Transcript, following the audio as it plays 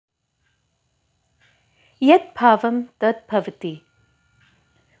Yadbhavam Tadhabhavati.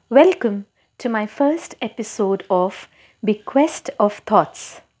 Welcome to my first episode of Bequest of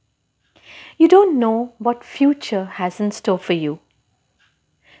Thoughts. You don't know what future has in store for you,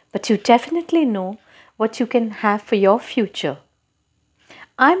 but you definitely know what you can have for your future.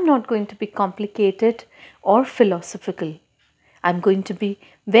 I'm not going to be complicated or philosophical. I'm going to be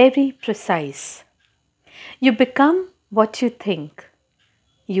very precise. You become what you think.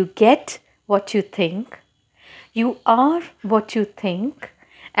 You get what you think. You are what you think,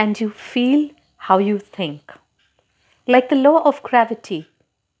 and you feel how you think. Like the law of gravity,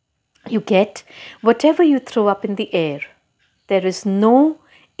 you get whatever you throw up in the air. There is no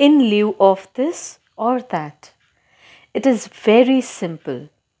in lieu of this or that. It is very simple.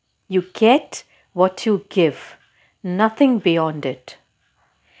 You get what you give, nothing beyond it.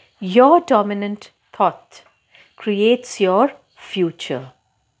 Your dominant thought creates your future.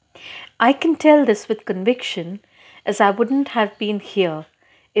 I can tell this with conviction, as I wouldn't have been here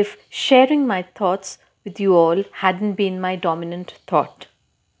if sharing my thoughts with you all hadn't been my dominant thought.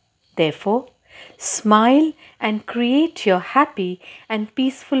 Therefore, smile and create your happy and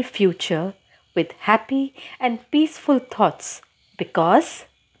peaceful future with happy and peaceful thoughts, because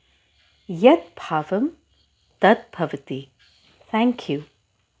Yadbhavam Tadhabhavati. Thank you.